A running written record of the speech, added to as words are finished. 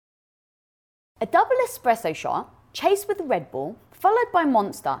A double espresso shot, chased with Red Bull, followed by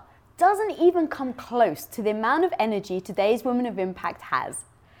Monster, doesn't even come close to the amount of energy today's Women of Impact has.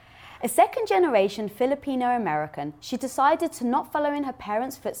 A second-generation Filipino-American, she decided to not follow in her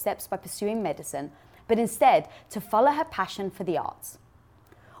parents' footsteps by pursuing medicine, but instead to follow her passion for the arts.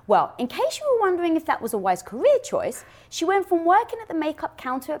 Well, in case you were wondering if that was a wise career choice, she went from working at the makeup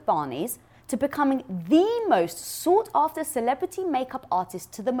counter at Barney's to becoming the most sought-after celebrity makeup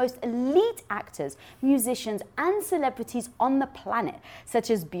artist to the most elite actors, musicians, and celebrities on the planet,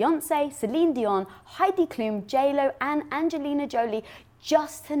 such as Beyoncé, Celine Dion, Heidi Klum, J-Lo, and Angelina Jolie,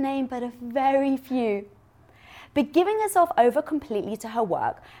 just to name but a very few. But giving herself over completely to her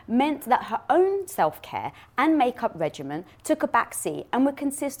work meant that her own self-care and makeup regimen took a backseat and would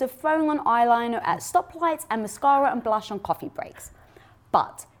consist of throwing on eyeliner at stoplights and mascara and blush on coffee breaks.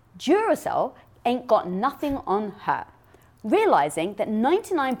 But Duracell ain't got nothing on her. Realizing that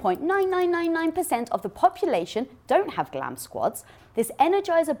 99.9999% of the population don't have glam squads, this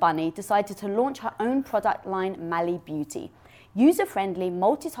Energizer Bunny decided to launch her own product line, Mally Beauty. User-friendly,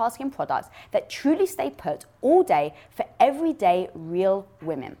 multitasking products that truly stay put all day for everyday real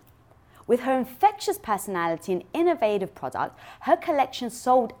women. With her infectious personality and innovative product, her collection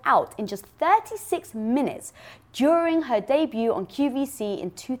sold out in just 36 minutes during her debut on QVC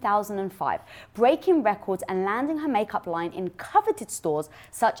in 2005, breaking records and landing her makeup line in coveted stores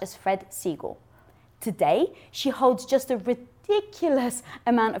such as Fred Segal. Today, she holds just a ridiculous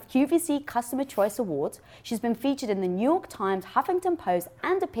amount of QVC Customer Choice Awards. She's been featured in the New York Times, Huffington Post,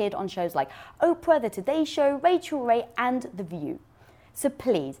 and appeared on shows like Oprah, The Today Show, Rachel Ray, and The View. So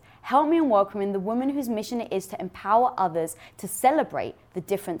please, help me in welcoming the woman whose mission it is to empower others to celebrate the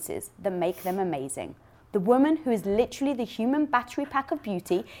differences that make them amazing. The woman who is literally the human battery pack of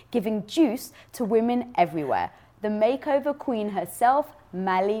beauty, giving juice to women everywhere. The makeover queen herself,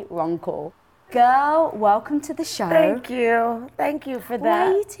 Mally Roncal. Girl, welcome to the show. Thank you. Thank you for that.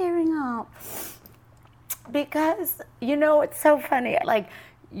 Why are you tearing up? Because, you know, it's so funny. Like,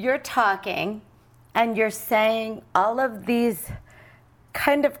 you're talking and you're saying all of these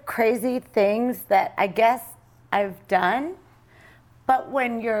kind of crazy things that I guess I've done. But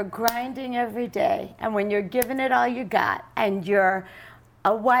when you're grinding every day and when you're giving it all you got and you're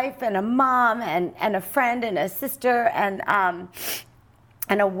a wife and a mom and a friend and a sister and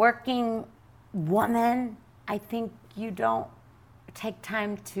a working woman, I think you don't take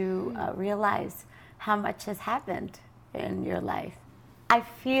time to realize how much has happened in your life. I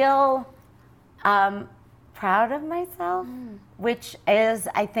feel proud of myself, which is,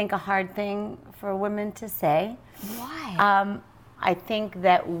 I think, a hard thing for women to say. Why? I think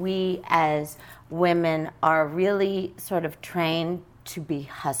that we as women are really sort of trained to be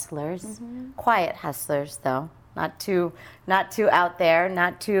hustlers, quiet hustlers though, not too out there,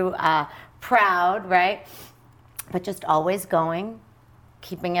 not too proud, right? But just always going,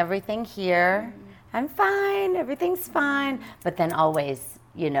 keeping everything here. I'm fine, everything's fine. But then always,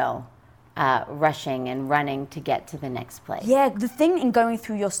 you know, rushing and running to get to the next place. Yeah, the thing in going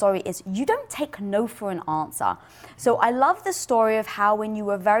through your story is you don't take no for an answer. So I love the story of how when you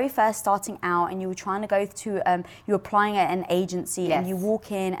were very first starting out and you were trying to go to, you were applying at an agency and you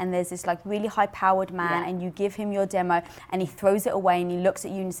walk in and there's this like really high-powered man and you give him your demo and he throws it away and he looks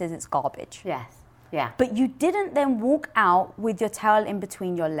at you and he says it's garbage. Yes, yeah. But you didn't then walk out with your tail in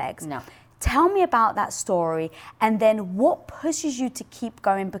between your legs. No. Tell me about that story and then what pushes you to keep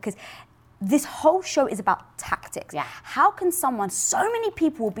going, because this whole show is about tactics. Yeah. How can someone, so many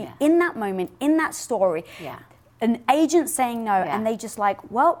people will be in that moment, in that story, Yeah. an agent saying no, and they just like,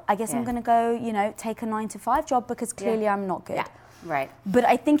 well, I guess I'm going to go, you know, take a 9-to-5 job because clearly I'm not good. Yeah, right. But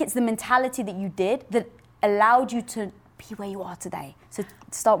I think it's the mentality that you did that allowed you to be where you are today. So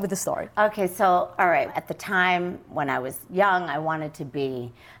start with the story. Okay, so, all right. At the time when I was young, I wanted to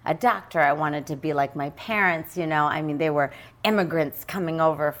be a doctor. I wanted to be like my parents, you know. I mean, they were immigrants coming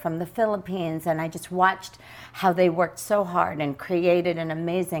over from the Philippines, and I just watched how they worked so hard and created an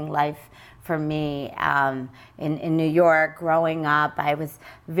amazing life for me in New York. Growing up, I was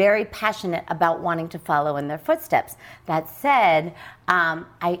very passionate about wanting to follow in their footsteps. That said,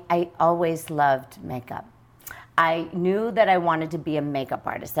 I always loved makeup. I knew that I wanted to be a makeup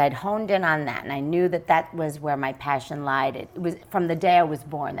artist. I'd honed in on that, and I knew that that was where my passion lied. It was from the day I was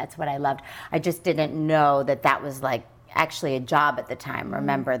born. That's what I loved. I just didn't know that that was like actually a job at the time.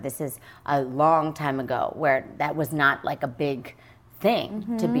 Remember, this is a long time ago where that was not like a big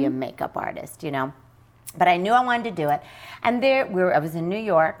thing to be a makeup artist, you know. But I knew I wanted to do it. And I was in New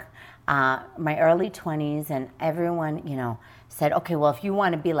York, my early 20s, and everyone, you know, said, okay, well, if you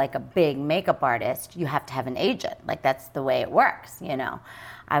want to be like a big makeup artist, you have to have an agent. Like, that's the way it works, you know.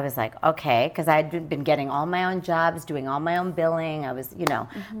 I was like, okay, because I'd been getting all my own jobs, doing all my own billing. I was,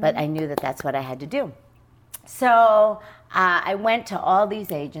 but I knew that that's what I had to do. So I went to all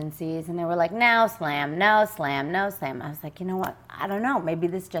these agencies, and they were like, no slam, no slam, no slam. I was like, you know what? I don't know. Maybe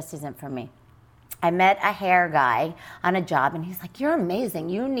this just isn't for me. I met a hair guy on a job, and he's like, you're amazing.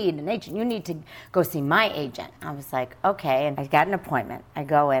 You need an agent. You need to go see my agent. I was like, okay. And I got an appointment. I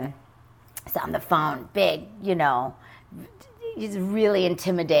go in. He's on the phone, big, he's really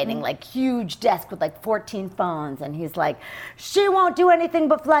intimidating, like huge desk with like 14 phones. And he's like, she won't do anything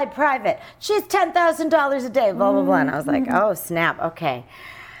but fly private. She's $10,000 a day, blah, blah, blah. And I was like, oh, snap, okay.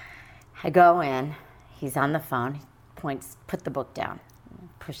 I go in. He's on the phone. He points, put the book down.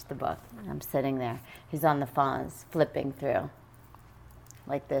 Push the book. I'm sitting there. He's on the phones, flipping through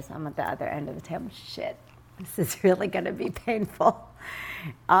like this. I'm at the other end of the table. Shit, this is really going to be painful.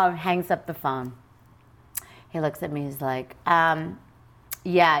 Hangs up the phone. He looks at me. He's like,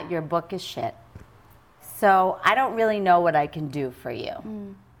 yeah, your book is shit. So I don't really know what I can do for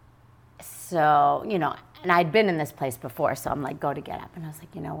you. So, and I'd been in this place before, so I'm like, go to Get Up. And I was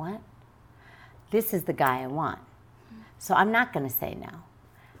like, you know what? This is the guy I want. So I'm not going to say no.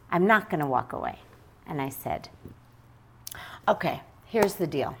 I'm not going to walk away. And I said, okay, here's the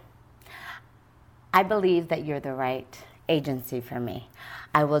deal. I believe that you're the right agency for me.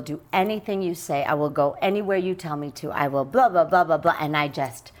 I will do anything you say. I will go anywhere you tell me to. I will blah, blah, blah, blah, blah. And I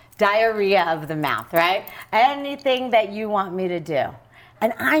just, diarrhea of the mouth, right? Anything that you want me to do.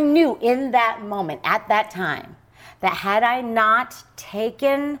 And I knew in that moment, at that time, that had I not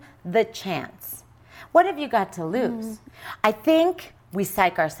taken the chance, what have you got to lose? I think we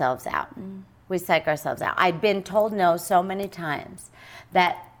psych ourselves out. We psych ourselves out. I'd been told no so many times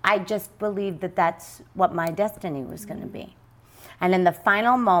that I just believed that that's what my destiny was going to be. And in the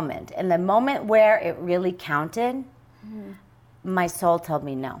final moment, in the moment where it really counted, my soul told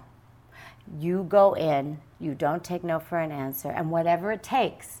me no. You go in, you don't take no for an answer, and whatever it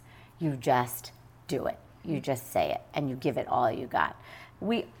takes, you just do it. You just say it, and you give it all you got.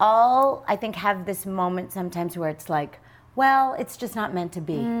 We all, I think, have this moment sometimes where it's like, well, it's just not meant to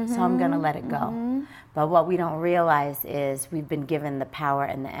be, so I'm going to let it go. But what we don't realize is we've been given the power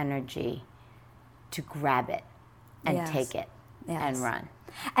and the energy to grab it and take it and run.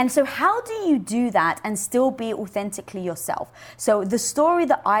 And so how do you do that and still be authentically yourself? So the story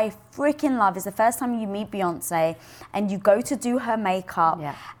that I freaking love is the first time you meet Beyonce and you go to do her makeup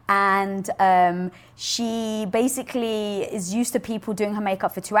and she basically is used to people doing her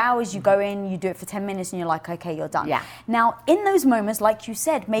makeup for 2 hours. You go in, you do it for 10 minutes and you're like, okay, you're done. Now, in those moments, like you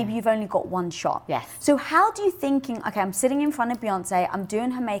said, maybe you've only got one shot. So how do you thinking, okay, I'm sitting in front of Beyonce, I'm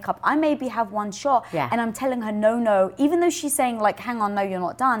doing her makeup, I maybe have one shot and I'm telling her no, even though she's saying like, hang on, no, you're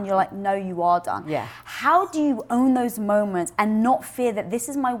not done. You're like, no, you are done. How do you own those moments and not fear that this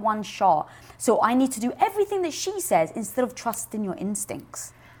is my one shot, so I need to do everything that she says instead of trusting your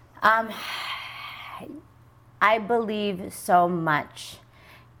instincts? I believe so much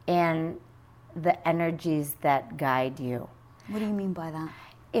in the energies that guide you. What do you mean by that?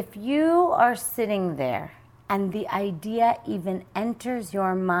 If you are sitting there and the idea even enters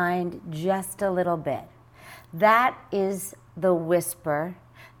your mind just a little bit, that is the whisper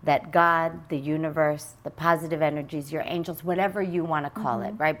that God, the universe, the positive energies, your angels, whatever you want to call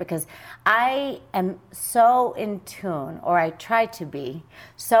it, right? Because I am so in tune, or I try to be,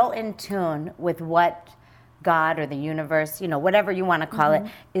 so in tune with what God or the universe, whatever you want to call it,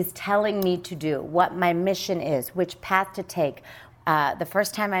 is telling me to do, what my mission is, which path to take. The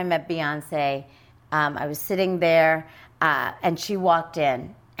first time I met Beyonce, I was sitting there and she walked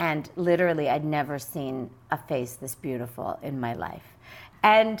in, and literally I'd never seen a face this beautiful in my life.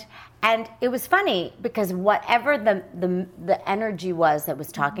 And it was funny because whatever the energy was that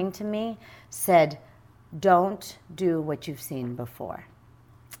was talking to me said, don't do what you've seen before.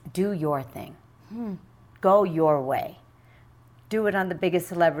 Do your thing. Go your way. Do it on the biggest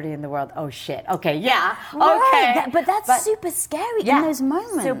celebrity in the world. Oh shit. Okay, yeah. Right. Okay. But that's super scary in those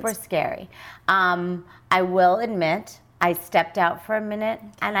moments. Super scary. I will admit, I stepped out for a minute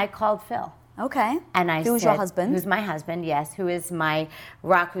and I called Phil. Okay. And I Who's your husband? Who's my husband, yes. Who is my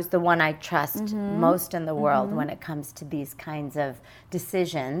rock, who's the one I trust most in the world when it comes to these kinds of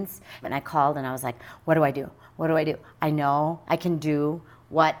decisions. And I called and I was like, what do I do? What do I do? I know I can do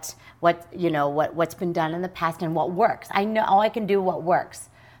what's been done in the past and what works. I know I can do what works.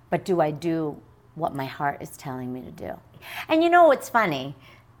 But do I do what my heart is telling me to do? And what's funny?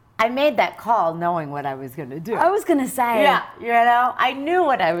 I made that call knowing what I was going to do. I was going to say. Yeah, I knew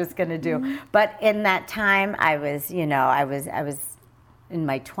what I was going to do. But in that time, I was in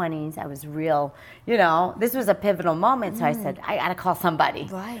my 20s. I was real, this was a pivotal moment. So I said, I got to call somebody.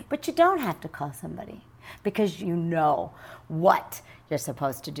 Right. But you don't have to call somebody because you know what you're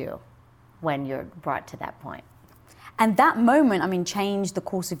supposed to do when you're brought to that point. And that moment, I mean, changed the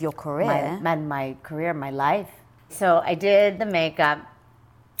course of your career. My career, my life. So I did the makeup,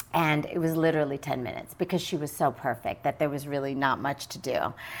 and it was literally 10 minutes because she was so perfect that there was really not much to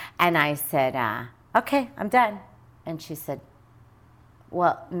do. And I said, okay, I'm done. And she said,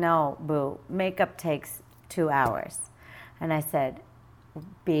 well, no, boo, makeup takes 2 hours. And I said,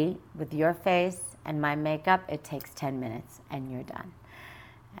 B, with your face and my makeup, it takes 10 minutes and you're done.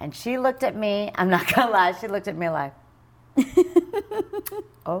 And she looked at me, I'm not gonna lie, she looked at me like,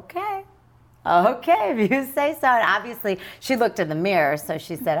 okay, if you say so. And obviously, she looked in the mirror, so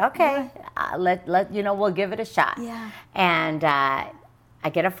she said, okay, we'll give it a shot. Yeah. And I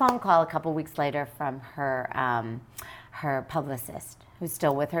get a phone call a couple weeks later from her publicist, who's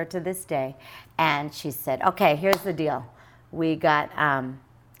still with her to this day. And she said, okay, here's the deal. We got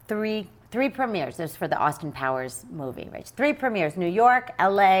three premieres. There's for the Austin Powers movie, right? 3 premieres, New York,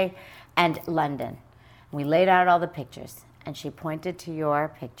 LA, and London. We laid out all the pictures, and she pointed to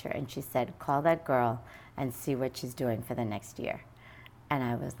your picture, and she said, call that girl and see what she's doing for the next year. And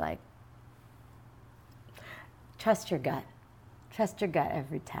I was like, trust your gut. Trust your gut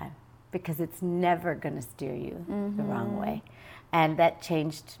every time, because it's never going to steer you the wrong way. And that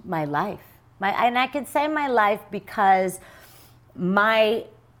changed my life. And I can say my life because my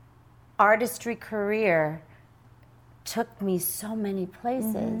artistry career took me so many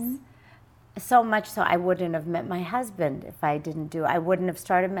places. So much so I wouldn't have met my husband if I didn't do it. I wouldn't have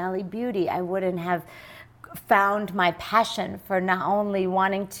started Mally Beauty. I wouldn't have found my passion for not only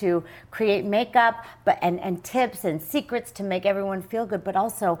wanting to create makeup and tips and secrets to make everyone feel good, but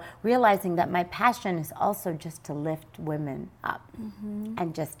also realizing that my passion is also just to lift women up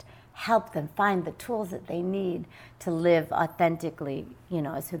and just help them find the tools that they need to live authentically,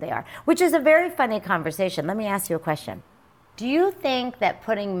 as who they are. Which is a very funny conversation. Let me ask you a question. Do you think that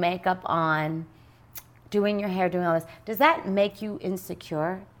putting makeup on, doing your hair, doing all this, does that make you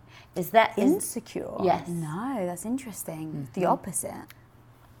insecure? Is that insecure? Yes. No, that's interesting. The opposite.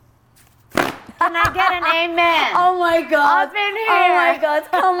 Can I get an amen? Oh my God. Up in here. Oh my God.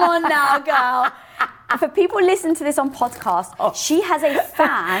 Come on now, girl. For people listening to this on podcast, she has a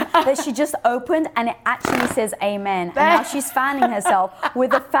fan that she just opened and it actually says amen. And now she's fanning herself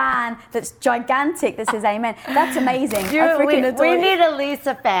with a fan that's gigantic that says amen. That's amazing. We need a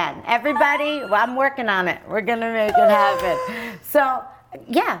Lisa fan. Everybody, I'm working on it. We're going to make it happen. So,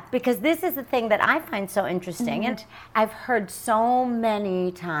 yeah, because this is the thing that I find so interesting. And I've heard so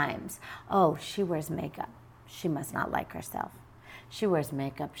many times, oh, she wears makeup. She must not like herself. She wears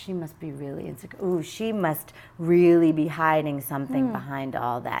makeup. She must be really insecure. Ooh, she must really be hiding something behind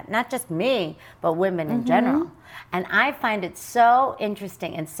all that. Not just me, but women in general. And I find it so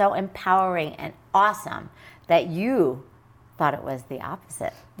interesting and so empowering and awesome that you thought it was the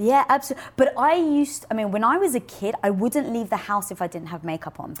opposite. Yeah, absolutely. But when I was a kid, I wouldn't leave the house if I didn't have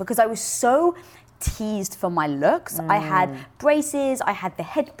makeup on because I was so teased for my looks. I had braces, I had the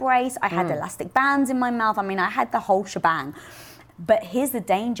head brace, I had elastic bands in my mouth. I mean, I had the whole shebang. But here's the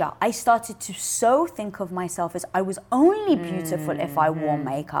danger. I started to so think of myself as I was only beautiful if I wore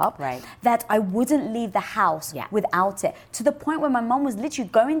makeup, that I wouldn't leave the house without it. To the point where my mom was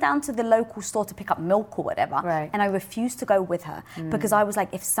literally going down to the local store to pick up milk or whatever, and I refused to go with her because I was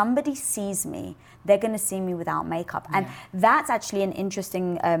like, if somebody sees me, they're going to see me without makeup. And that's actually an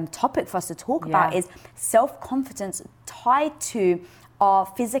interesting topic for us to talk about is self-confidence tied to our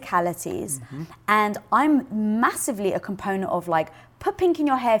physicalities. And I'm massively a component of put pink in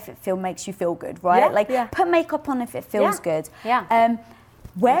your hair if it makes you feel good, right? Put makeup on if it feels good.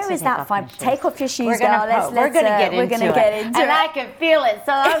 Where is that fine? Take off your shoes, girl. We're gonna get into it. And I can feel it,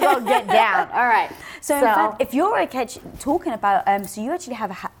 so I'll go get down. All right. So in fact, if you're okay talking about, so you actually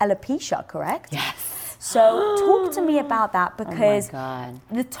have alopecia, correct? Yes. So talk to me about that because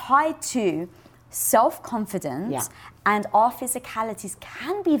the tie to self-confidence and our physicalities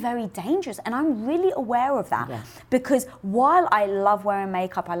can be very dangerous, and I'm really aware of that because while I love wearing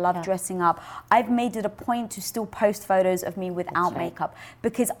makeup, I love dressing up, I've made it a point to still post photos of me without makeup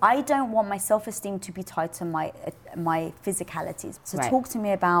because I don't want my self-esteem to be tied to my physicalities. So talk to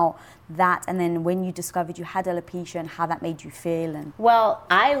me about that, and then when you discovered you had alopecia and how that made you feel. And well,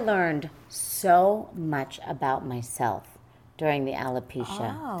 I learned so much about myself during the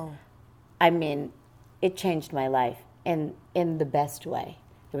alopecia. I mean, it changed my life in the best way.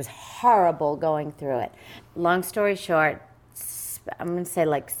 It was horrible going through it. Long story short, I'm going to say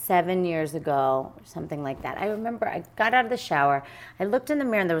like 7 years ago or something like that. I remember I got out of the shower. I looked in the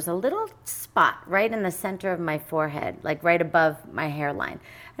mirror and there was a little spot right in the center of my forehead, like right above my hairline.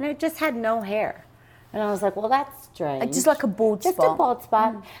 And I just had no hair. And I was like, well, that's strange. Just like a bald spot. Just a bald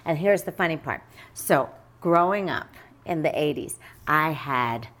spot. And here's the funny part. So growing up in the 80s, I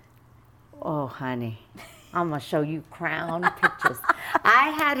had, oh, honey, I'm going to show you crown pictures.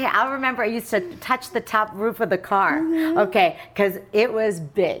 I had hair. I remember I used to touch the top roof of the car, okay, because it was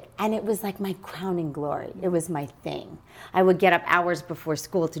big. And it was like my crowning glory. It was my thing. I would get up hours before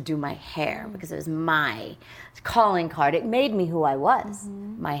school to do my hair because it was my calling card. It made me who I was.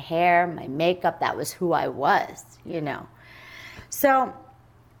 My hair, my makeup, that was who I was, you know. So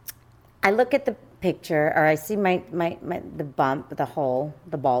I look at the picture, or I see the bump, the hole,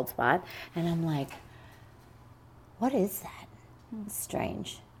 the bald spot, and I'm like, what is that? It's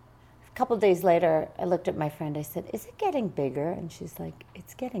strange. A couple of days later, I looked at my friend. I said, is it getting bigger? And she's like,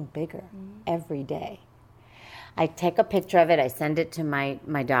 it's getting bigger every day. I take a picture of it. I send it to my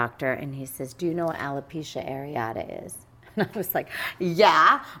doctor, and he says, do you know what alopecia areata is? And I was like,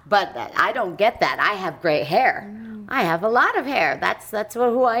 yeah, but I don't get that. I have great hair. I have a lot of hair. That's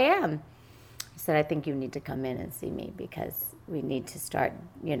who I am. He said, I think you need to come in and see me because we need to start,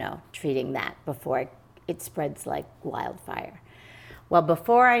 treating that before it spreads like wildfire. Well,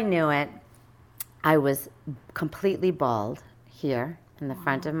 before I knew it, I was completely bald here in the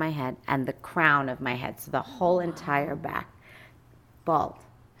front of my head and the crown of my head, so the whole entire back, bald.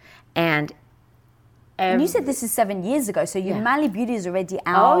 And you said this is 7 years ago, so your Mally Beauty is already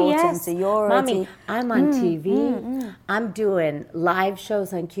out. Oh, yes. And so you're already... Mommy, I'm on TV. I'm doing live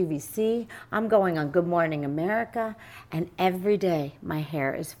shows on QVC. I'm going on Good Morning America. And every day, my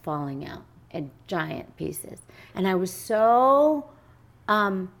hair is falling out in giant pieces. And I was so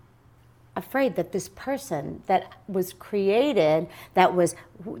afraid that this person that was created, that was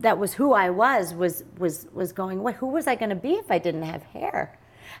who I was going away. Who was I going to be if I didn't have hair?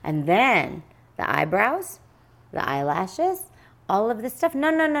 And then the eyebrows, the eyelashes, all of this stuff.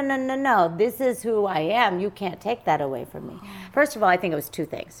 No. This is who I am. You can't take that away from me. First of all, I think it was two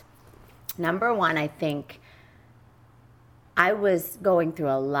things. Number one, I think I was going through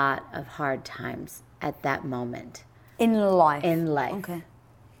a lot of hard times at that moment. In life? In life. Okay.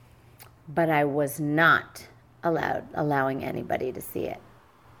 But I was not allowing anybody to see it.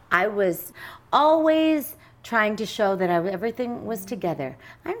 I was always trying to show that everything was together.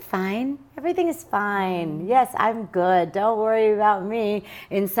 I'm fine. Everything is fine. Yes, I'm good. Don't worry about me.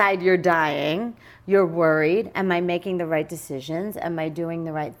 Inside, you're dying. You're worried. Am I making the right decisions? Am I doing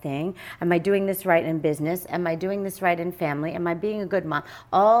the right thing? Am I doing this right in business? Am I doing this right in family? Am I being a good mom?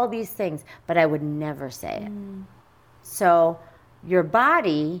 All these things, but I would never say it. So your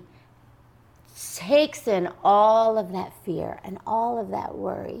body takes in all of that fear and all of that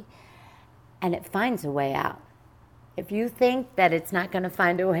worry, and it finds a way out. If you think that it's not going to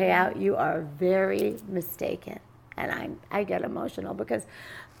find a way out, you are very mistaken. And I get emotional because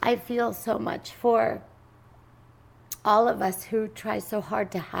I feel so much for all of us who try so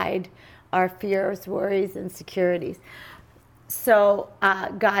hard to hide our fears, worries, insecurities. So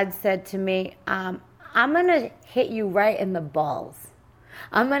God said to me, I'm going to hit you right in the balls.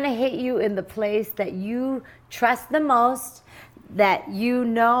 I'm going to hit you in the place that you trust the most, that you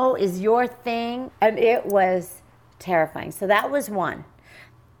know is your thing. And it was terrifying. So that was one.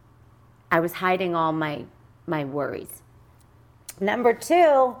 I was hiding all my worries. Number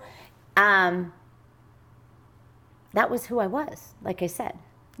two, that was who I was, like I said.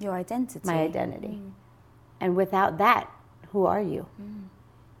 Your identity. My identity. And without that, who are you?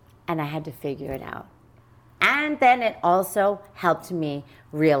 And I had to figure it out. And then it also helped me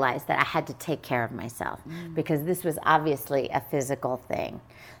realize that I had to take care of myself because this was obviously a physical thing.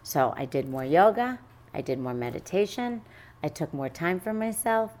 So I did more yoga, I did more meditation, I took more time for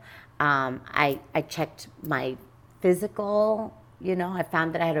myself. I checked my physical, I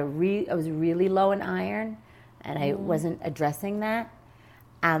found that I was really low in iron and I wasn't addressing that.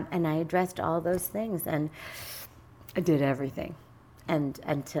 And I addressed all those things and I did everything. And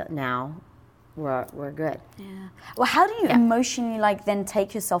until now, we're good. Yeah. Well, how do you emotionally then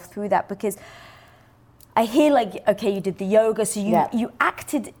take yourself through that? Because I hear okay, you did the yoga, so you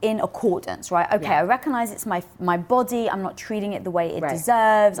acted in accordance, right? Okay, I recognize it's my body. I'm not treating it the way it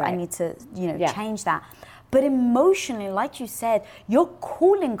deserves. Right. I need to, change that. But emotionally, like you said, your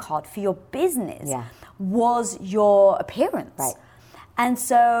calling card for your business was your appearance. Right. And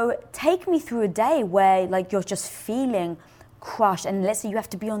so take me through a day where you're just feeling crushed, and let's say you have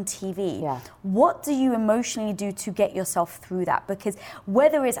to be on TV, Yeah. what do you emotionally do to get yourself through that? Because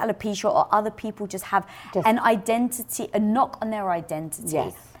whether it's alopecia or other people just have an identity, a knock on their identity,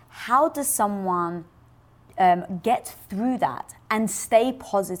 Yes. how does someone get through that and stay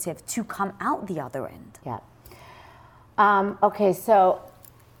positive to come out the other end? Yeah. Okay, so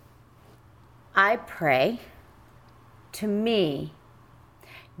I pray. To me,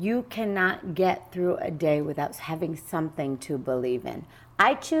 you cannot get through a day without having something to believe in.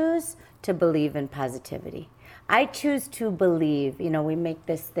 I choose to believe in positivity. I choose to believe, we make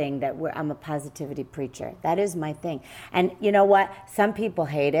this thing that I'm a positivity preacher. That is my thing. And you know what? Some people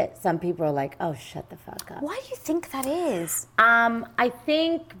hate it. Some people are like, oh, shut the fuck up. Why do you think that is? I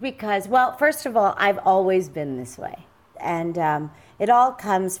think because, well, first of all, I've always been this way. And it all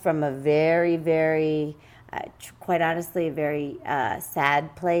comes from a very, very, quite honestly, a very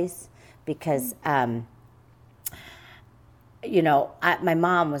sad place because, my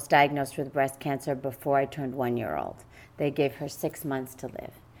mom was diagnosed with breast cancer before I turned 1 year old. They gave her 6 months to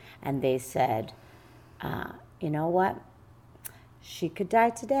live. And they said, you know what? She could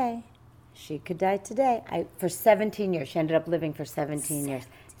die today. She could die today. For 17 years. She ended up living for 17 years.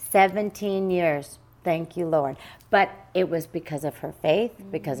 17 years. Thank you, Lord. But it was because of her faith,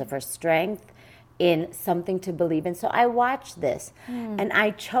 because of her strength in something to believe in. So I watched this, and I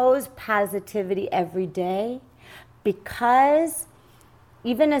chose positivity every day because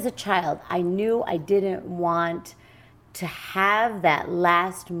even as a child, I knew I didn't want to have that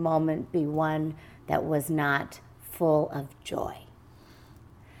last moment be one that was not full of joy.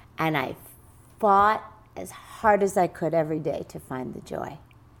 And I fought as hard as I could every day to find the joy,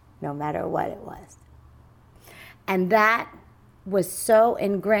 no matter what it was. And that was so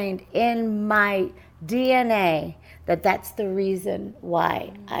ingrained in my DNA that that's the reason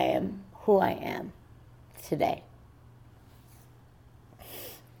why I am who I am today.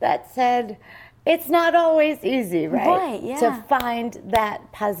 That said, it's not always easy, right? Right, yeah. To find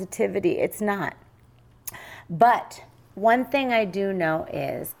that positivity. It's not. But one thing I do know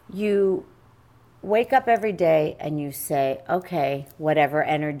is you wake up every day and you say, okay, whatever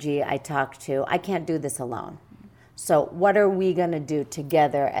energy I talk to, I can't do this alone. So what are we going to do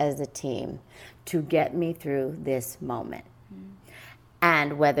together as a team to get me through this moment?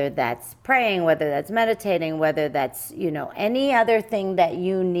 And whether that's praying, whether that's meditating, whether that's, any other thing that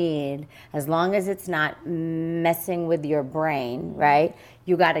you need, as long as it's not messing with your brain, right?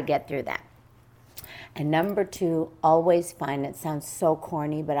 You got to get through that. And number 2, always find, it sounds so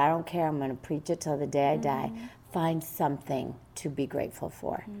corny, but I don't care. I'm going to preach it till the day I die. Find something to be grateful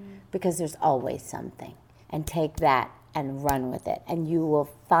for because there's always something. And take that and run with it. And you will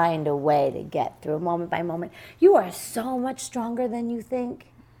find a way to get through moment by moment. You are so much stronger than you think.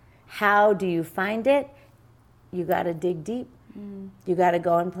 How do you find it? You got to dig deep. You got to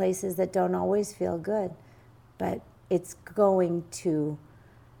go in places that don't always feel good. But it's going to,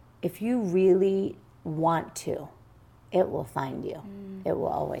 if you really want to, it will find you. It will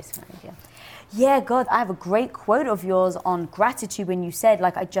always find you. Yeah, God, I have a great quote of yours on gratitude when you said,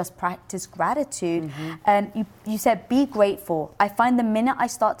 I just practice gratitude. You said, be grateful. I find the minute I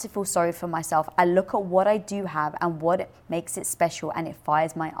start to feel sorry for myself, I look at what I do have and what makes it special, and it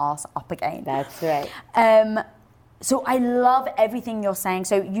fires my ass up again. That's right. So I love everything you're saying.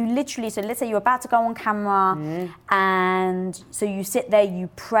 So you literally, so let's say you're about to go on camera, and so you sit there, you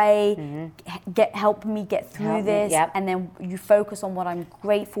pray, help me get through this, and then you focus on what I'm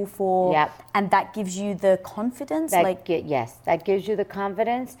grateful for, and that gives you the confidence. Yes, that gives you the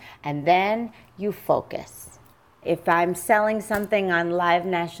confidence, and then you focus. If I'm selling something on live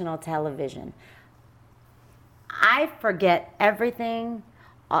national television, I forget everything.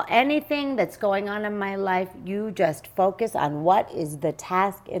 Anything that's going on in my life, you just focus on what is the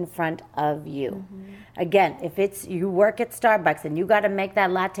task in front of you. Again, if it's you work at Starbucks and you got to make that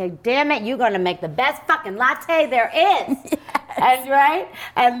latte, damn it, you're going to make the best fucking latte there is. Yes. And right?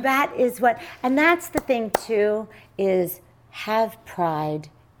 And that is what, and that's the thing too, is have pride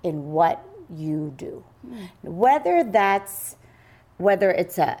in what you do. Whether it's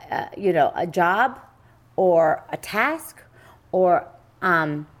a job or a task or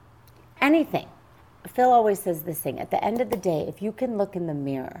anything. Phil always says this thing, at the end of the day, if you can look in the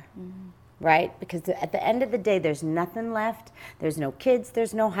mirror, right? Because at the end of the day, there's nothing left. There's no kids,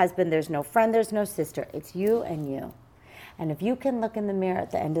 there's no husband, there's no friend, there's no sister. It's you and you. And if you can look in the mirror at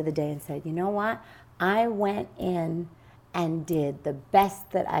the end of the day and say, you know what? I went in and did the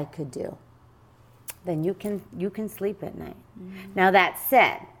best that I could do, then you can sleep at night. Now that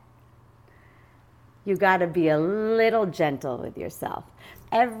said, you got to be a little gentle with yourself.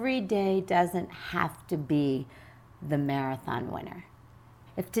 Every day doesn't have to be the marathon winner.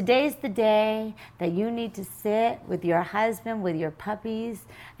 If today's the day that you need to sit with your husband, with your puppies,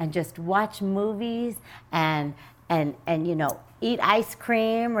 and just watch movies and you know, eat ice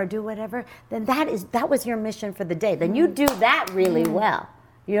cream or do whatever, then that was your mission for the day. Then you do that really well.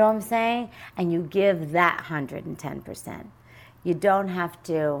 You know what I'm saying? And you give that 110%. You don't have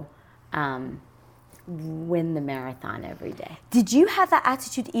to win the marathon every day. Did you have that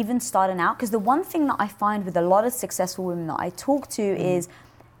attitude even starting out? Because the one thing that I find with a lot of successful women that I talk to is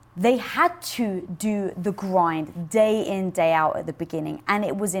they had to do the grind day in, day out at the beginning. And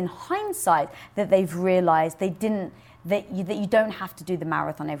it was in hindsight that they've realized that you don't have to do the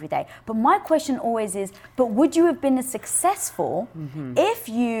marathon every day. But my question always is, but would you have been as successful if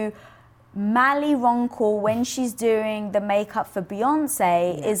you, Mally Roncourt, when she's doing the makeup for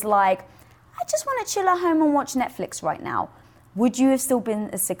Beyonce, is like, I just want to chill at home and watch Netflix right now. Would you have still been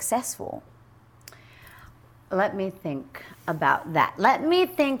as successful? Let me think about that. Let me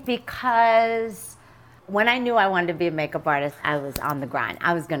think, because when I knew I wanted to be a makeup artist, I was on the grind.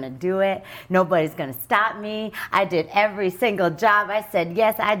 I was going to do it. Nobody's going to stop me. I did every single job. I said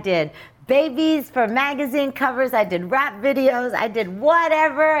yes. I did babies for magazine covers. I did rap videos. I did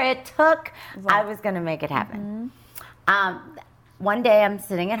whatever it took. Right. I was going to make it happen. One day I'm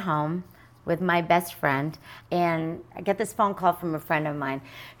sitting at home with my best friend, and I get this phone call from a friend of mine.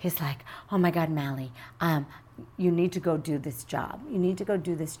 He's like, oh my God, Mally, you need to go do this job. You need to go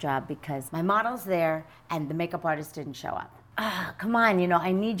do this job because my model's there and the makeup artist didn't show up. Come on, you know,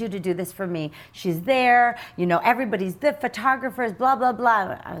 I need you to do this for me. She's there, you know, everybody's the photographers, blah, blah,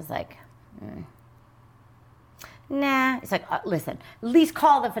 blah. I was like, nah. It's like, listen, at least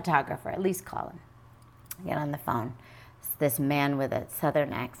call the photographer, at least call him. I get on the phone. It's this man with a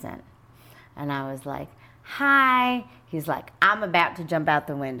Southern accent. And I was like, hi. He's like, I'm about to jump out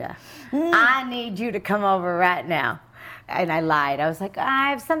the window. I need you to come over right now. And I lied. I was like, I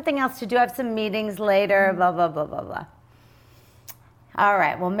have something else to do. I have some meetings later, blah, blah, blah, blah, blah. All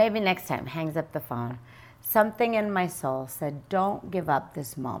right, well, maybe next time. Hangs up the phone. Something in my soul said, don't give up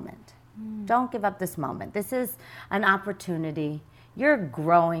this moment. Don't give up this moment. This is an opportunity. You're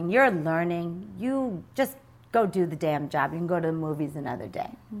growing. You're learning. You just go do the damn job. You can go to the movies another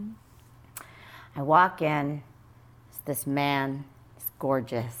day. I walk in, it's this man, it's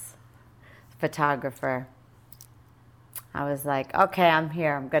gorgeous, photographer. I was like, okay, I'm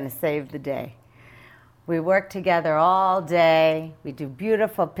here, I'm gonna save the day. We work together all day, we do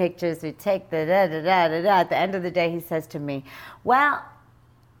beautiful pictures, we take the da-da-da-da-da. At the end of the day, he says to me, well,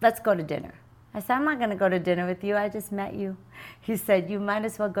 let's go to dinner. I said, I'm not gonna go to dinner with you, I just met you. He said, you might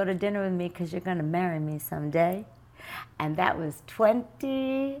as well go to dinner with me because you're gonna marry me someday. And that was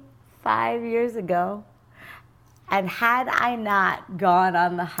 25 years ago, and had I not gone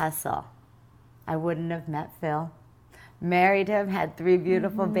on the hustle, I wouldn't have met Phil, married him, had 3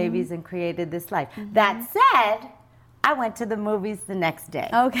 beautiful babies, and created this life. That said, I went to the movies the next day.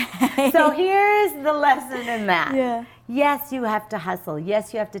 Okay. So here's the lesson in that. Yeah. Yes, you have to hustle.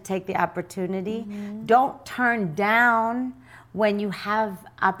 Yes, you have to take the opportunity. Don't turn down when you have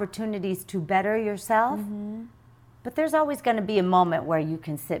opportunities to better yourself. But there's always going to be a moment where you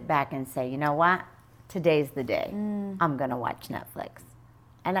can sit back and say, you know what? Today's the day. I'm going to watch Netflix.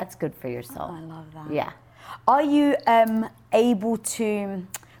 And that's good for your soul. Oh, I love that. Yeah. Are you able to,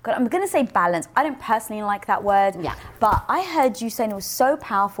 God, I'm going to say balance. I don't personally like that word. Yeah. But I heard you saying it was so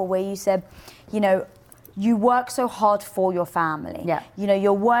powerful where you said, you know, you work so hard for your family. Yeah. You know,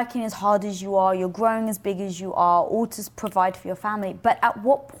 you're working as hard as you are, you're growing as big as you are, all to provide for your family. But at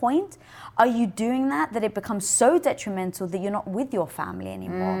what point are you doing that it becomes so detrimental that you're not with your family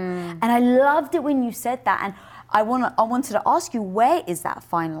anymore? And I loved it when you said that. And I wanted to ask you, where is that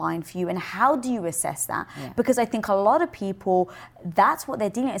fine line for you and how do you assess that? Yeah. Because I think a lot of people, that's what they're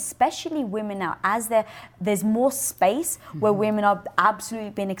dealing with, especially women now, as there's more space where women are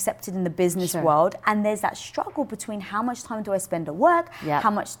absolutely being accepted in the business world, and there's that struggle between how much time do I spend at work,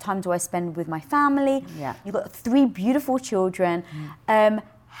 how much time do I spend with my family. You've got 3 beautiful children.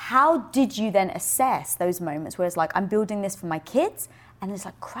 How did you then assess those moments where it's like, I'm building this for my kids, and it's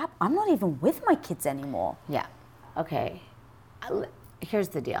like, crap, I'm not even with my kids anymore? Yeah. Okay, here's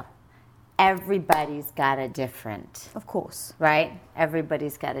the deal. Everybody's got a different. Of course. Right?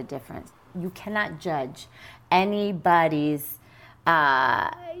 Everybody's got a different. You cannot judge anybody's,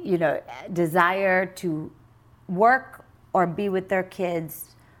 desire to work or be with their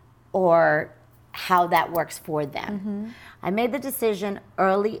kids or how that works for them. I made the decision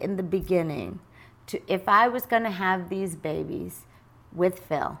early in the beginning if I was going to have these babies with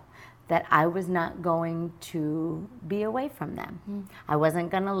Phil, that I was not going to be away from them. I wasn't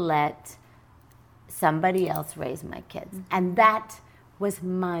going to let somebody else raise my kids. And that was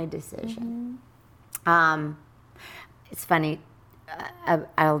my decision. It's funny,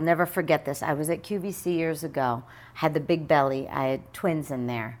 I'll never forget this. I was at QVC years ago, had the big belly, I had twins in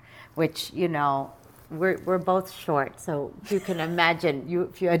there, which, you know, we're both short, so you can imagine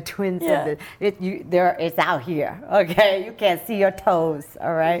if you had twins, it's out here, okay? You can't see your toes,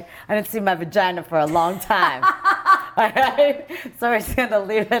 all right? I didn't see my vagina for a long time, all right? So we're just gonna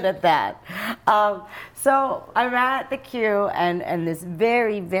leave it at that. So I'm at the Q, and this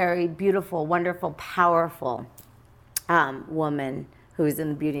very, very beautiful, wonderful, powerful woman who's in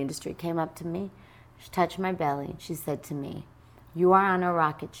the beauty industry came up to me. She touched my belly, and she said to me, "You are on a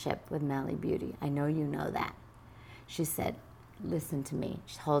rocket ship with Mally Beauty. I know you know that." She said, "Listen to me."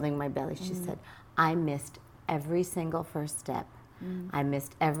 She's holding my belly. She said, "I missed every single first step. I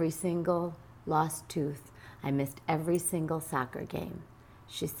missed every single lost tooth. I missed every single soccer game."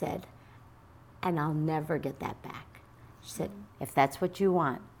 She said, "And I'll never get that back." She said, "If that's what you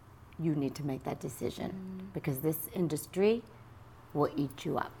want, you need to make that decision because this industry will eat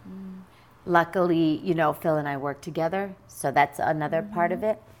you up." Luckily, you know, Phil and I work together, so that's another part of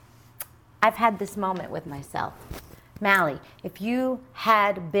it. I've had this moment with myself. Mally, if you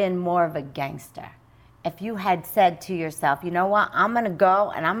had been more of a gangster, if you had said to yourself, you know what, I'm going to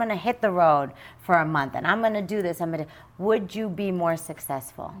go and I'm going to hit the road for a month and I'm going to do this, would you be more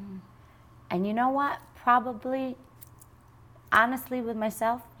successful? And you know what? Probably, honestly with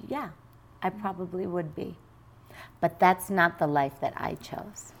myself, yeah, I probably would be. But that's not the life that I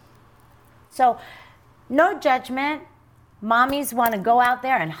chose. So, no judgment. Mommies want to go out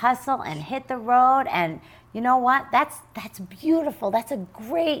there and hustle and hit the road, and you know what? That's beautiful. That's a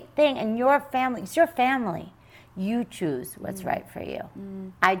great thing. And your family, it's your family. You choose what's right for you.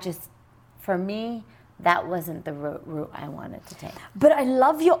 For me, that wasn't the route I wanted to take. But I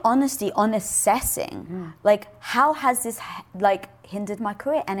love your honesty on assessing, like, how has this hindered my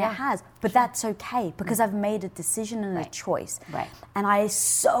career? And it has, but that's okay because I've made a decision and a choice. Right. And I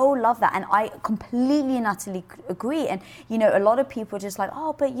so love that, and I completely and utterly agree. And you know, a lot of people are just like,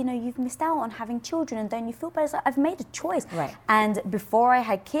 oh, but you know, you've missed out on having children, and don't you feel bad? It's like, I've made a choice. Right. And before I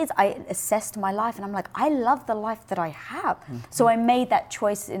had kids, I assessed my life, and I'm like, I love the life that I have. So I made that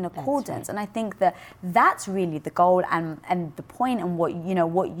choice in accordance. And I think that that's really the goal and the point. And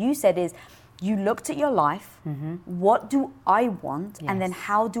what you said is, you looked at your life, what do I want, and then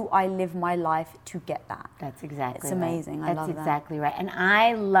how do I live my life to get that? That's exactly It's amazing. Right. I love That's exactly right. And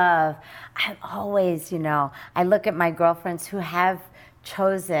I'm always, you know, I look at my girlfriends who have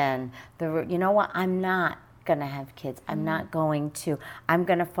chosen you know what, I'm not gonna have kids. I'm not going to. I'm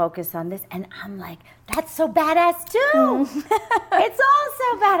gonna focus on this. And I'm like, that's so badass too. It's all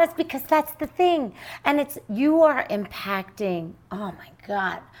so badass because that's the thing. And you are impacting, oh my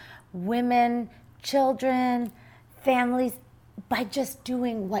God, women, children, families, by just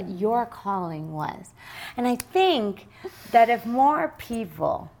doing what your calling was. And I think that if more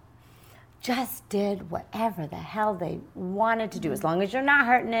people just did whatever the hell they wanted to do, as long as you're not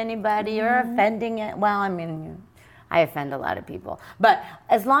hurting anybody or offending it, well, I mean, I offend a lot of people, but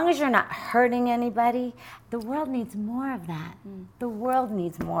as long as you're not hurting anybody, the world needs more of that. The world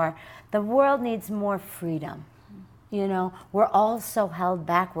needs more. The world needs more freedom. You know, we're all so held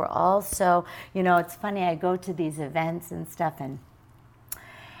back. We're all so, you know, it's funny, I go to these events and stuff, and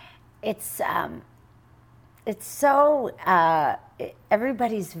it's so,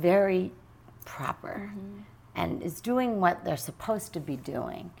 everybody's very proper and is doing what they're supposed to be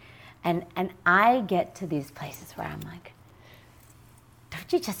doing. And I get to these places where I'm like,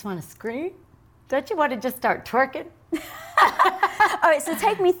 don't you just want to scream? Don't you want to just start twerking? All right, so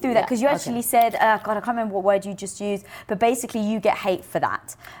take me through that, because you actually said, God, I can't remember what word you just used, but basically you get hate for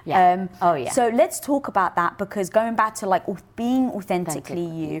that. Yeah. So let's talk about that, because going back to like being authentically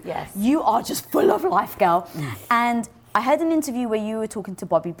you, you are just full of life, girl. And I heard an interview where you were talking to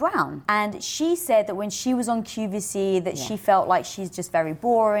Bobby Brown, and she said that when she was on QVC that she felt like she's just very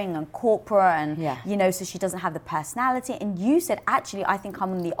boring and corporate and, you know, so she doesn't have the personality. And you said, actually, I think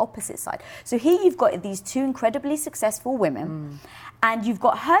I'm on the opposite side. So here you've got these two incredibly successful women, and you've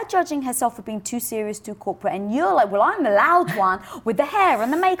got her judging herself for being too serious, too corporate, and you're like, well, I'm the loud one with the hair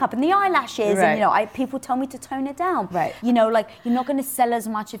and the makeup and the eyelashes, and, you know, people tell me to tone it down. You know, like, you're not going to sell as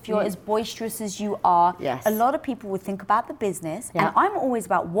much if you're as boisterous as you are. A lot of people would think about the business, and I'm always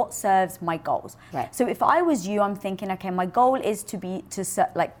about what serves my goals. So if I was you, I'm thinking, okay, my goal is to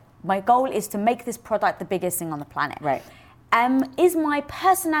make this product the biggest thing on the planet. Is my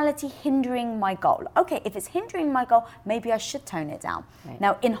personality hindering my goal? Okay, if it's hindering my goal, maybe I should tone it down. Right.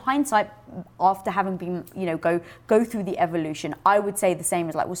 Now, in hindsight, after having been, go through the evolution, I would say the same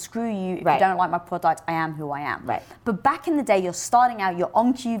as like, well, screw you. If you don't like my product, I am who I am. Right. But back in the day, you're starting out, you're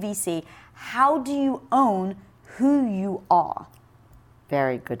on QVC. How do you own who you are?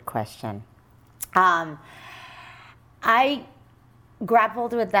 Very good question. I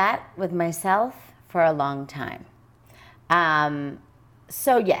grappled with that with myself for a long time.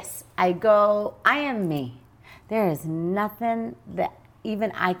 So yes, I am me. There is nothing that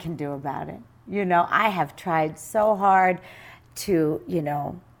even I can do about it. I have tried so hard to,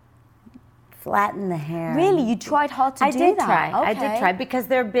 flatten the hair. Really? You tried hard to do that? I did try because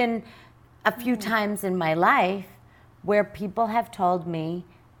there have been a few times in my life where people have told me,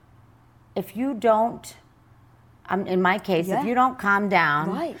 if you don't, in my case, if you don't calm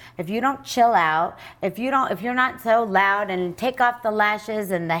down, if you don't chill out, if you're not so loud and take off the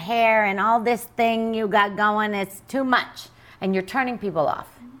lashes and the hair and all this thing you got going, it's too much, and you're turning people off.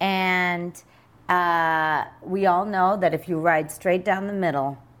 And we all know that if you ride straight down the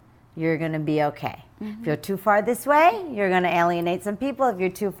middle, you're going to be okay. If you're too far this way, you're going to alienate some people. If you're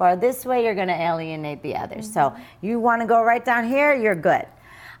too far this way, you're going to alienate the others. So you want to go right down here, you're good.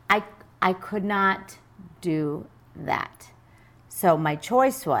 I could not do that. So my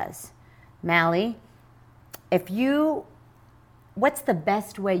choice was, Mally, what's the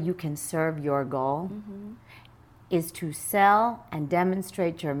best way you can serve your goal is to sell and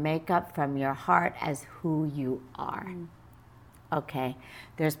demonstrate your makeup from your heart as who you are. Okay,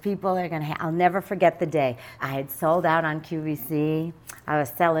 there's people that are gonna, I'll never forget the day. I had sold out on QVC. I was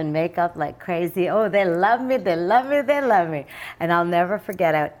selling makeup like crazy. Oh, they love me, they love me, they love me. And I'll never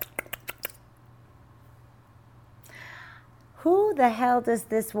forget, who the hell does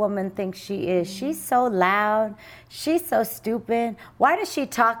this woman think she is? She's so loud. She's so stupid. Why does she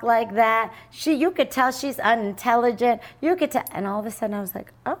talk like that? You could tell she's unintelligent. You could tell. And all of a sudden I was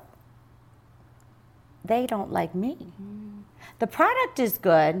like, oh, they don't like me. The product is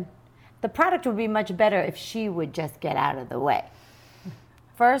good. The product would be much better if she would just get out of the way.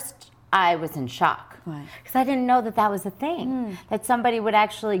 First, I was in shock. Because I didn't know that was a thing. That somebody would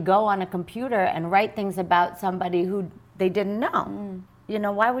actually go on a computer and write things about somebody who they didn't know.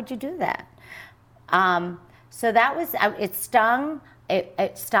 Why would you do that? So that was, it stung.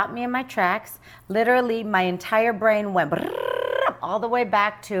 It stopped me in my tracks. Literally, my entire brain went all the way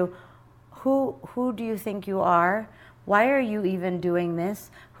back to, who do you think you are? Why are you even doing this?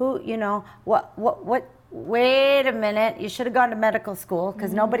 What, wait a minute, you should have gone to medical school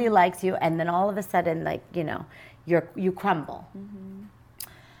because nobody likes you. And then all of a sudden, you crumble.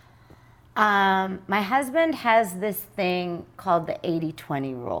 My husband has this thing called the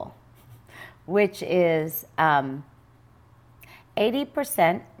 80-20 rule, which is 80%,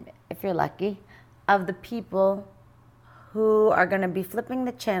 if you're lucky, of the people who are going to be flipping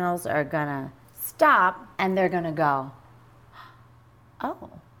the channels are going to stop and they're going to go, oh,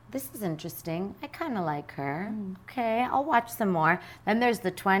 this is interesting. I kind of like her. Okay, I'll watch some more. Then there's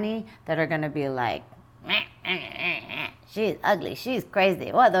the 20 that are going to be like, she's ugly, she's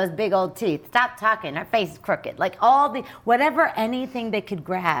crazy. What, those big old teeth. Stop talking, her face is crooked. Like anything they could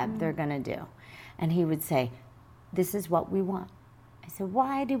grab, they're gonna do. And he would say, this is what we want. I said,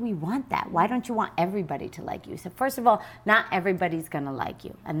 why do we want that? Why don't you want everybody to like you? So first of all, not everybody's gonna like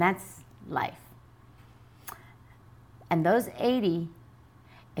you, and that's life. And those 80,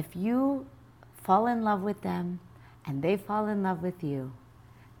 if you fall in love with them and they fall in love with you,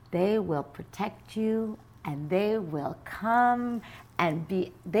 they will protect you and they will come and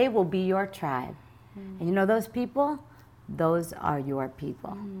they will be your tribe. And those people? Those are your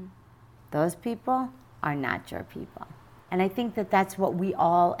people. Those people are not your people. And I think that that's what we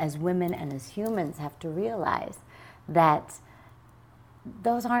all as women and as humans have to realize, that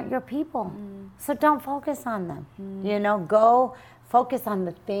those aren't your people. So don't focus on them. Go focus on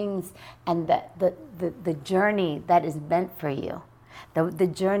the things and the journey that is meant for you. The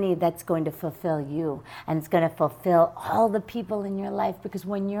journey that's going to fulfill you, and it's going to fulfill all the people in your life, because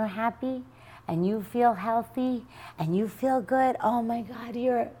when you're happy and you feel healthy and you feel good, oh my God,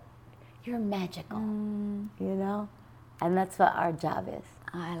 you're magical, and that's what our job is.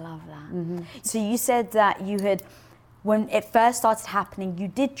 I love that. So you said that you had, when it first started happening, you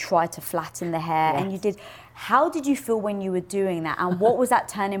did try to flatten the hair, and you did. How did you feel when you were doing that? And what was that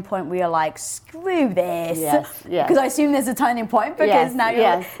turning point where you're like, screw this? Yes. Because I assume there's a turning point, because now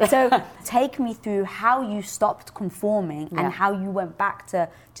you're so take me through how you stopped conforming and how you went back to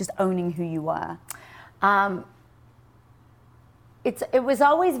just owning who you were. it was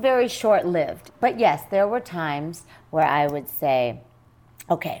always very short-lived. But yes, there were times where I would say,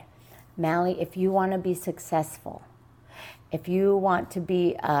 okay, Mally, if you want to be successful, if you want to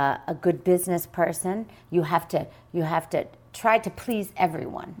be a good business person, you have to try to please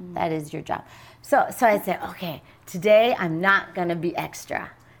everyone. That is your job. So I said, okay, today I'm not going to be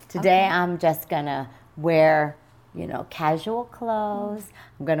extra. Today I'm just going to wear, casual clothes.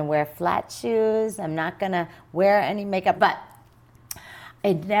 I'm going to wear flat shoes. I'm not going to wear any makeup. But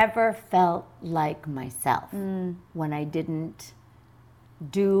I never felt like myself when I didn't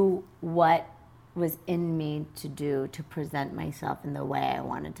do what was in me to do to present myself in the way I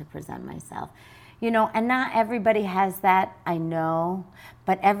wanted to present myself. And not everybody has that, I know,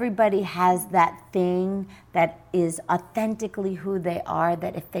 but everybody has that thing that is authentically who they are,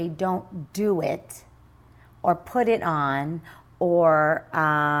 that if they don't do it or put it on or,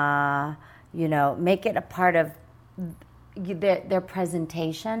 make it a part of their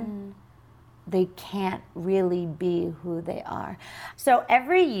presentation, they can't really be who they are. So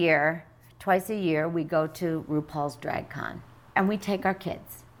every year, twice a year, we go to RuPaul's Drag Con, and we take our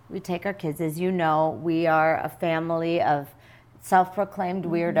kids. As you know, we are a family of self-proclaimed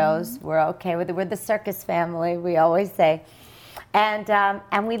weirdos. We're okay with it. We're the circus family, we always say.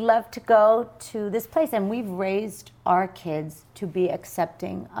 And we love to go to this place, and we've raised our kids to be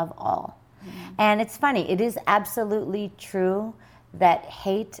accepting of all. And it's funny, it is absolutely true that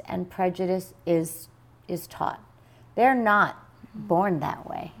hate and prejudice is taught. They're not born that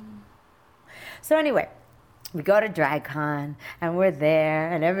way. So anyway, we go to DragCon, and we're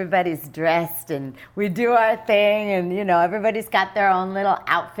there, and everybody's dressed, and we do our thing, and everybody's got their own little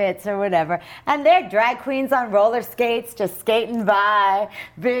outfits or whatever, and they're drag queens on roller skates just skating by,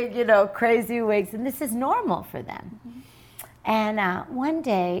 big, crazy wigs, and this is normal for them. And one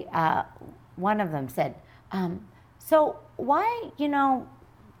day, one of them said, so why,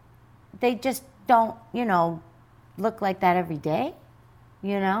 they just don't, look like that every day,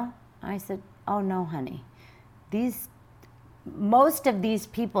 I said, oh no, honey. Most of these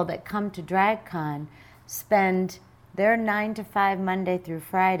people that come to DragCon spend their 9 to 5 Monday through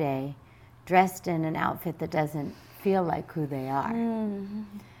Friday dressed in an outfit that doesn't feel like who they are.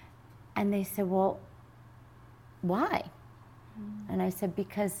 And they said, well, why? And I said,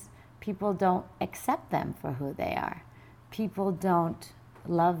 because people don't accept them for who they are. People don't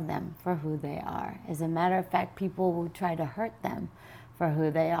love them for who they are. As a matter of fact, people will try to hurt them for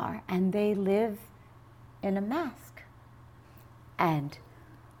who they are. And they live in a mask. And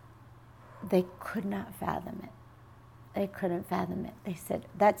they could not fathom it. They couldn't fathom it. They said,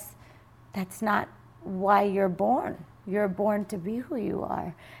 that's not why you're born. You're born to be who you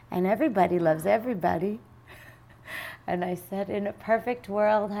are. And everybody loves everybody. And I said, in a perfect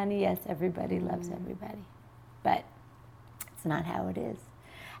world, honey, yes, everybody loves everybody. But it's not how it is.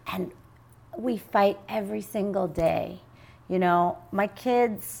 And we fight every single day. My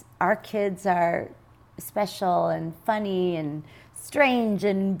kids, our kids are special and funny and strange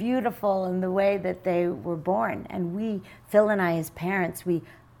and beautiful in the way that they were born. And Phil and I as parents, we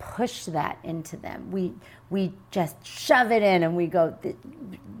push that into them. We just shove it in and we go,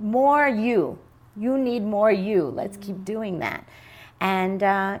 more you. You need more you. Let's keep doing that. And,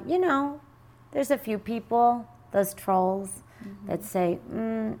 there's a few people, those trolls, that say,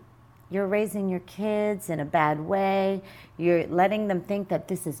 you're raising your kids in a bad way. You're letting them think that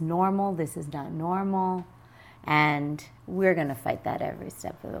this is normal. This is not normal. And we're going to fight that every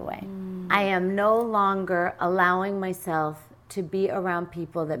step of the way. I am no longer allowing myself to be around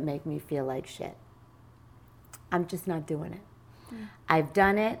people that make me feel like shit. I'm just not doing it. I've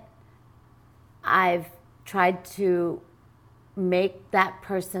done it. I've tried to make that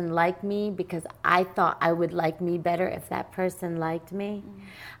person like me because I thought I would like me better if that person liked me.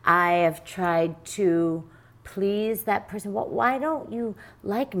 I have tried to please that person. Well, why don't you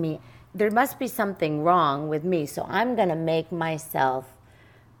like me? There must be something wrong with me, so I'm going to make myself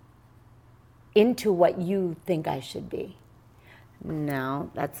into what you think I should be.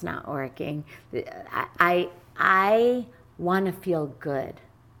 No, that's not working. I want to feel good.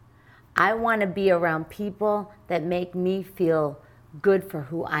 I want to be around people that make me feel good for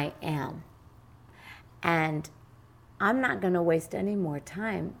who I am. And I'm not going to waste any more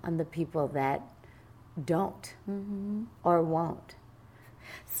time on the people that don't or won't.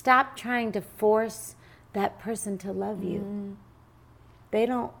 Stop trying to force that person to love you. They're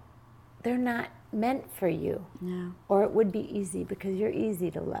not meant for you. No. Or it would be easy because you're easy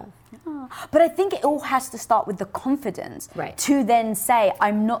to love. Oh. But I think it all has to start with the confidence to then say,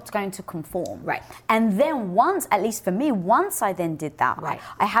 I'm not going to conform. Right. And then once, at least for me, once I then did that,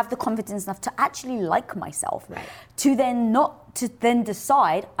 I have the confidence enough to actually like myself, to then not to then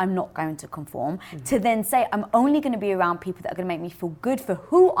decide I'm not going to conform, to then say I'm only going to be around people that are going to make me feel good for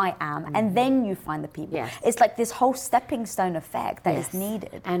who I am, and then you find the people. Yes. It's like this whole stepping stone effect that is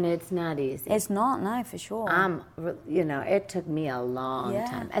needed. And it's not easy. It's not, no, for sure. You know, it took me a long Yeah.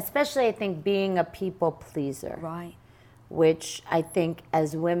 time, especially I think being a people pleaser. Right. Which I think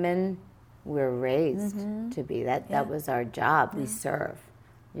as women, we're raised to be. That was our job. We serve,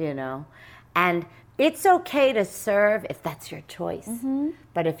 you know. And it's okay to serve if that's your choice.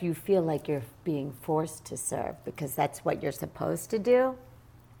 But if you feel like you're being forced to serve because that's what you're supposed to do,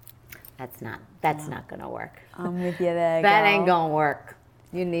 that's not going to work. I'm with you there, That girl. ain't going to work.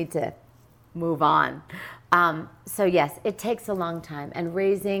 You need to move on. So yes, it takes a long time. And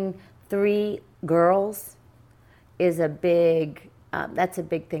raising 3 girls is a big, that's a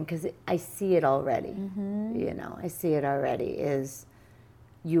big thing because I see it already. You know, I see it already is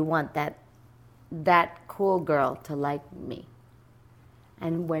you want that cool girl to like me.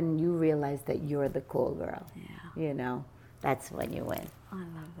 And when you realize that you're the cool girl, you know, that's when you win. I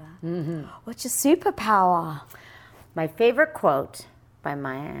love that. What's your superpower? My favorite quote by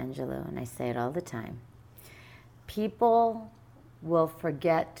Maya Angelou, and I say it all the time, people will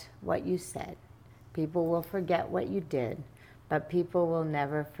forget what you said. People will forget what you did, but people will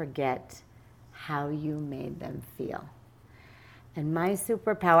never forget how you made them feel. And my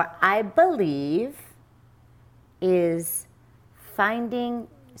superpower, I believe, is finding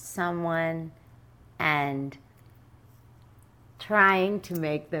someone and trying to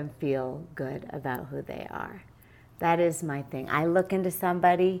make them feel good about who they are. That is my thing. I look into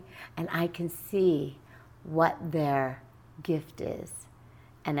somebody and I can see what their gift is.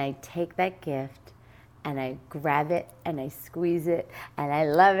 And I take that gift and I grab it and I squeeze it and I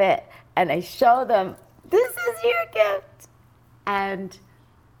love it and I show them, this is your gift. And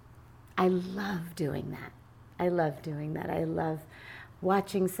I love doing that. I love doing that. I love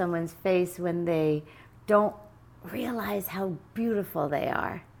watching someone's face when they don't realize how beautiful they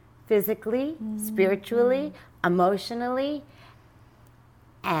are. Physically, spiritually, emotionally,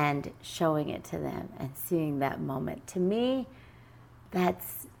 and showing it to them and seeing that moment. To me,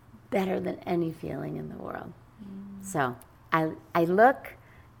 that's better than any feeling in the world. So I look,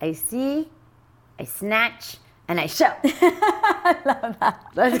 I see, I snatch, and I show. I love that.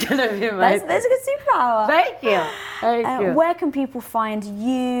 That's going to be my... That's a good superpower. Thank you. Thank you. Where can people find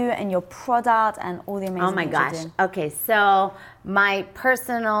you and your product and all the amazing Oh my things you're gosh. doing? Okay, so my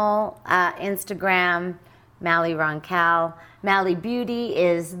personal Instagram, Mally Roncal. Mally Beauty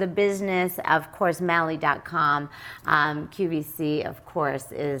is the business, of course, Mally.com. QVC, of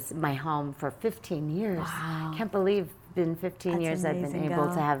course, is my home for 15 years. Wow. Can't believe it's been 15 That's years I've amazing, been able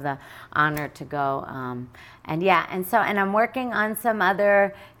girl. to have the honor to go. And I'm working on some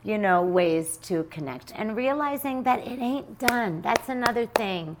other, ways to connect and realizing that it ain't done. That's another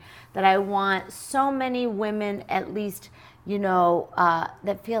thing that I want so many women, at least,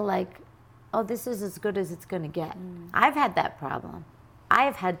 that feel like, oh, this is as good as it's going to get. I've had that problem.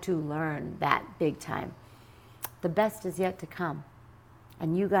 I've had to learn that big time. The best is yet to come.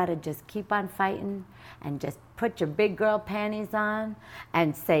 And you got to just keep on fighting and just put your big girl panties on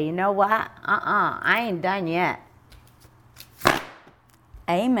and say, you know what? I ain't done yet.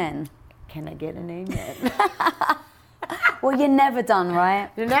 Amen. Can I get an amen? Well, you're never done, right?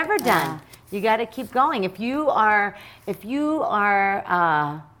 You're never done. You got to keep going. If you're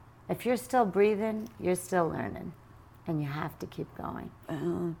still breathing, you're still learning. And you have to keep going.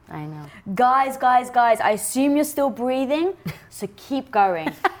 I know. Guys, I assume you're still breathing, so keep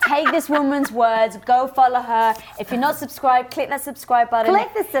going. Take this woman's words, go follow her. If you're not subscribed, click that subscribe button.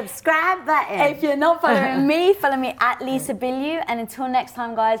 Click the subscribe button. If you're not following me, follow me at Lisa Bilyeu. And until next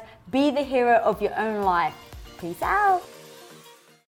time, guys, be the hero of your own life. Peace out.